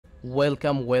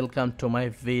Welcome to my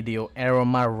video.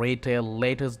 Aroma retail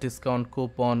latest discount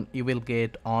coupon you will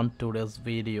get on today's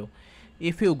video.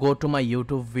 If you go to my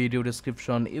YouTube video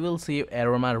description, you will see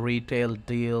Aroma retail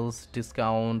deals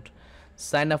discount.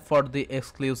 Sign up for the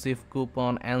exclusive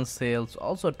coupon and sales,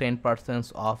 also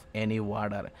 10% off any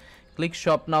order. Click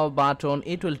shop now button,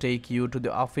 it will take you to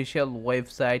the official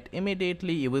website.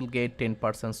 Immediately you will get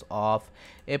 10% off.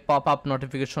 A pop-up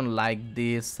notification like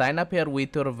this. Sign up here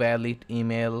with your valid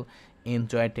email.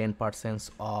 Enjoy 10%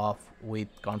 off with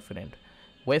confident.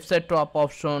 Website top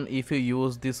option, if you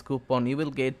use this coupon you will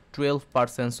get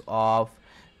 12% off.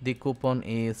 The coupon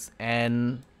is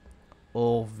NOVSPECIAL.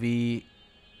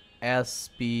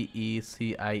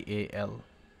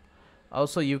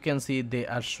 Also you can see they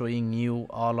are showing you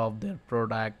all of their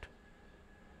product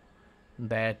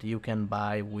that you can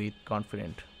buy with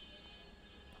confident.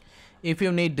 If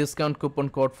you need discount coupon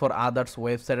code for others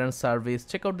website and service,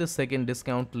 check out the second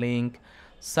discount link.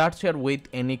 Search here with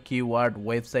any keyword,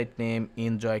 website name,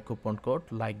 enjoy coupon code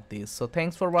like this. So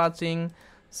thanks for watching.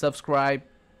 Subscribe,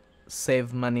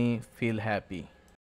 save money, feel happy.